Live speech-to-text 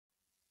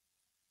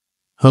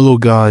Hello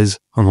guys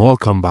and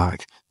welcome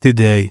back.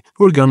 Today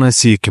we're gonna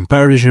see a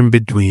comparison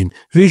between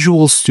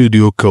Visual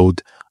Studio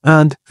Code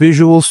and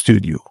Visual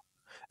Studio.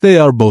 They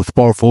are both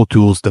powerful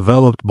tools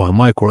developed by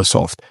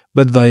Microsoft,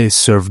 but they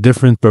serve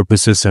different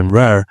purposes and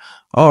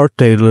are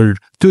tailored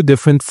to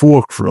different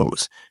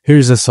workflows.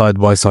 Here's a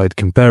side-by-side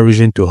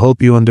comparison to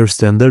help you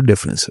understand their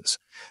differences.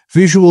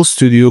 Visual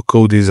Studio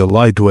Code is a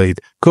lightweight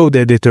code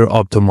editor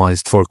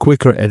optimized for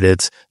quicker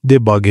edits,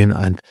 debugging,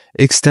 and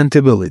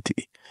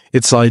extensibility.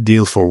 It's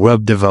ideal for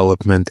web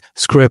development,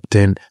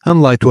 scripting,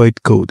 and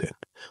lightweight coding,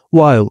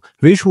 while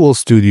Visual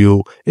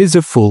Studio is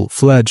a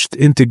full-fledged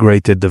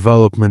integrated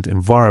development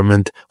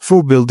environment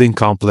for building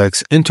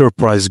complex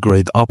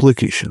enterprise-grade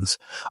applications,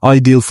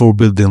 ideal for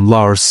building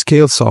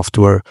large-scale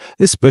software,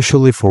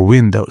 especially for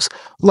Windows,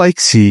 like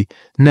C,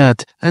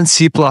 .NET, and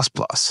C++.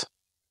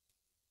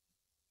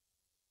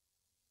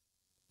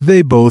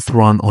 They both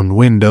run on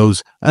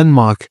Windows and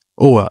Mac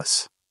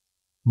OS.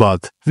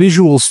 But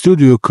Visual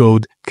Studio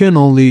Code can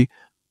also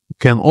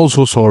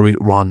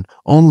run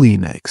on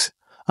Linux.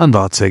 And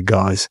that's it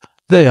guys.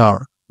 They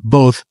are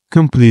both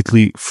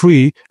completely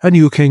free and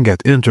you can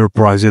get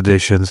enterprise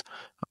editions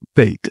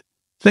paid.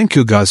 Thank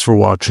you guys for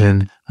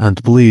watching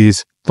and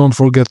please don't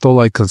forget to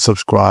like and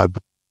subscribe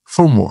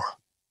for more.